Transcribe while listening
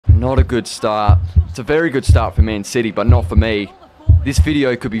Not a good start. It's a very good start for Man City, but not for me. This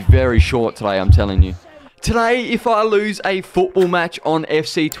video could be very short today, I'm telling you. Today, if I lose a football match on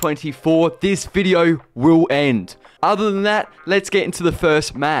FC24, this video will end. Other than that, let's get into the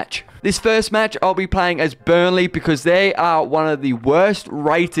first match. This first match, I'll be playing as Burnley because they are one of the worst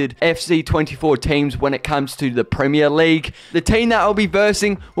rated FC24 teams when it comes to the Premier League. The team that I'll be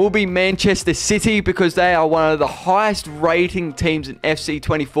versing will be Manchester City because they are one of the highest rating teams in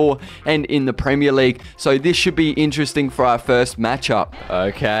FC24 and in the Premier League. So this should be interesting for our first matchup.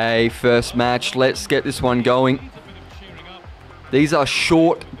 Okay, first match. Let's get this one going. These are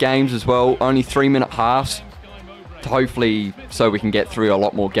short games as well, only 3-minute halves. Hopefully so we can get through a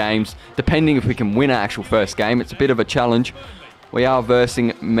lot more games, depending if we can win our actual first game. It's a bit of a challenge. We are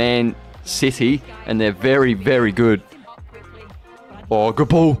versing Man City and they're very, very good. Oh, good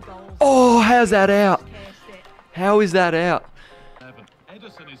ball. Oh, how's that out? How is that out?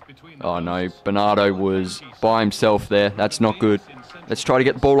 Oh no, Bernardo was by himself there. That's not good. Let's try to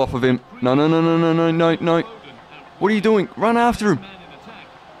get the ball off of him. No. What are you doing? Run after him.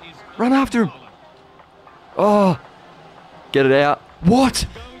 Run after him. Oh, get it out. What?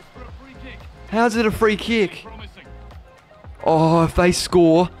 How's it a free kick? Oh, if they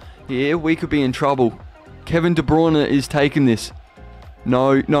score here, we could be in trouble. Kevin De Bruyne is taking this.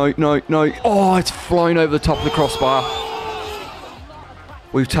 No. Oh, it's flown over the top of the crossbar.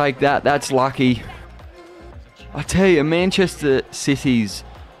 We'll take that. That's lucky. I tell you, Manchester City's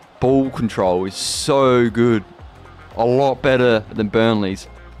ball control is so good. A lot better than Burnley's.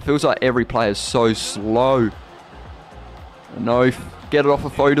 Feels like every player is so slow. No, get it off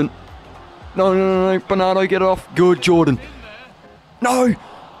of Foden. No. Bernardo, get it off. Good, Jordan. No.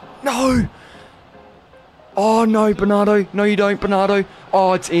 Oh, no, Bernardo. No, you don't, Bernardo.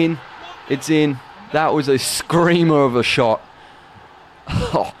 Oh, it's in. It's in. That was a screamer of a shot.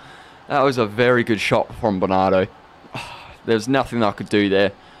 Oh, that was a very good shot from Bernardo. Oh, there's nothing I could do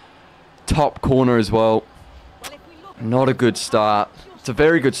there. Top corner as well. Not a good start. It's a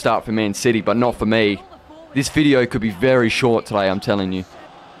very good start for Man City, but not for me. This video could be very short today, I'm telling you.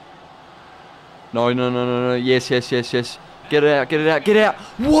 No. Yes. Get it out.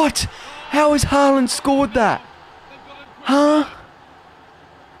 What? How has Haaland scored that? Huh?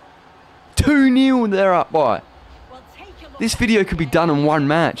 2-0 they're up by. This video could be done in one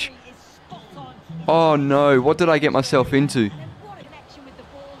match. Oh no, what did I get myself into?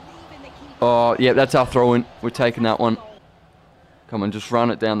 Oh, yeah, that's our throw-in. We're taking that one. Come on, just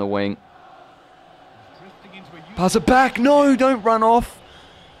run it down the wing. Pass it back. No, don't run off.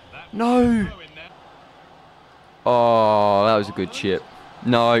 No. Oh, that was a good chip.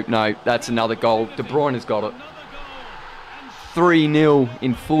 No, that's another goal. De Bruyne has got it. 3-0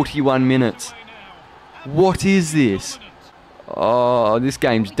 in 41 minutes. What is this? Oh, this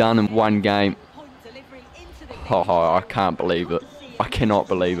game's done in one game. Oh, I can't believe it. I cannot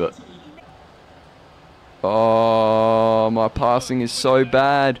believe it. Oh, my passing is so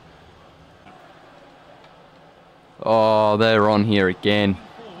bad. Oh, they're on here again.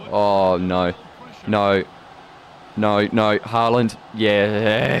 Oh, no. Haaland.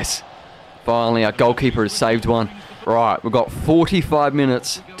 Yes. Finally, our goalkeeper has saved one. Right, we've got 45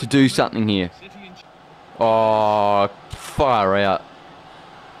 minutes to do something here. Oh, fire out.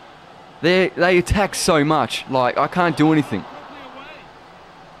 They attack so much. Like, I can't do anything.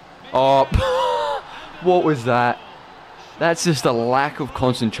 Oh, what was that? That's just a lack of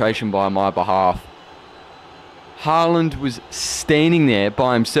concentration by my behalf. Haaland was standing there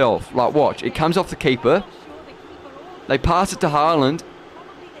by himself. Like, watch. It comes off the keeper. They pass it to Haaland.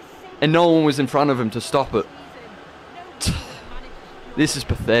 And no one was in front of him to stop it. This is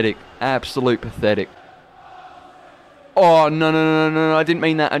pathetic. Absolute pathetic. Oh, no. I didn't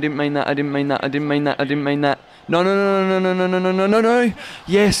mean that. No.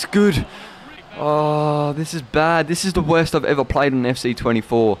 Yes, good. Oh, this is bad. This is the worst I've ever played in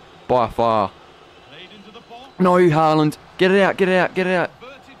FC24. By far. No, Haaland. Get it out.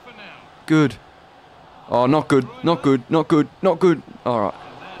 Good. Oh, not good. Alright.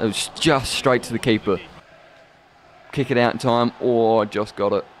 It was just straight to the keeper. Kick it out in time. Oh, just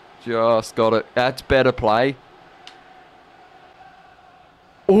got it. That's better play.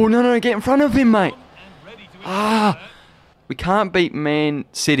 Oh, no. Get in front of him, mate. We can't beat Man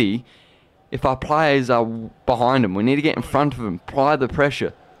City if our players are behind them. We need to get in front of them. Apply the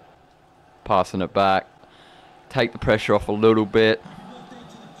pressure. Passing it back. Take the pressure off a little bit.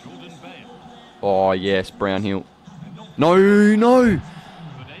 Oh, yes, Brownhill. No.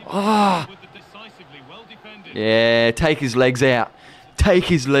 Yeah, take his legs out.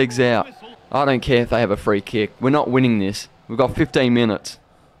 I don't care if they have a free kick. We're not winning this. We've got 15 minutes.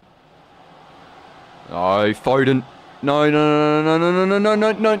 Oh, Foden. No, no, no, no, no, no, no,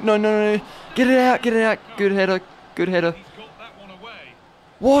 no, no, no, no. Get it out, get it out. Good header, good header.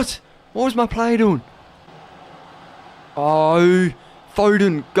 What? What was my player doing? Oh,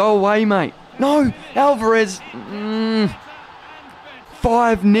 Foden, go away, mate. No, Alvarez.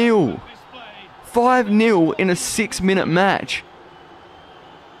 5-0. 5-0 in a 6-minute match.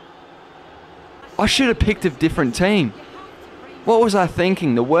 I should have picked a different team. What was I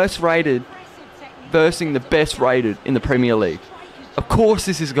thinking? The worst rated versus the best rated in the Premier League. Of course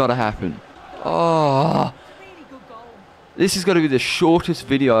this has got to happen. Oh, this has got to be the shortest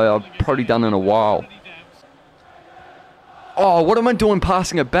video I've probably done in a while. Oh, what am I doing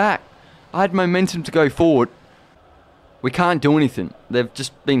passing it back? I had momentum to go forward. We can't do anything. They've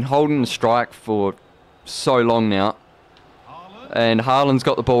just been holding the strike for so long now. And Haaland's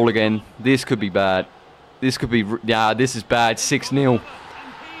got the ball again. This could be bad. This could be... Yeah, this is bad. 6-0.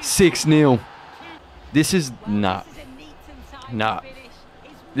 6-0. This is... Nah. Nah.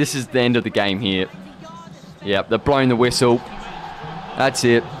 This is the end of the game here. Yep, they're blowing the whistle. That's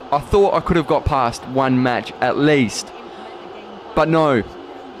it. I thought I could have got past one match at least. But no.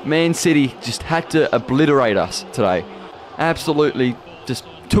 Man City just had to obliterate us today. Absolutely just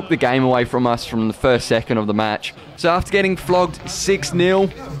took the game away from us from the first second of the match. So after getting flogged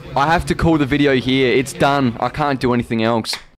 6-0, I have to call the video here. It's done. I can't do anything else.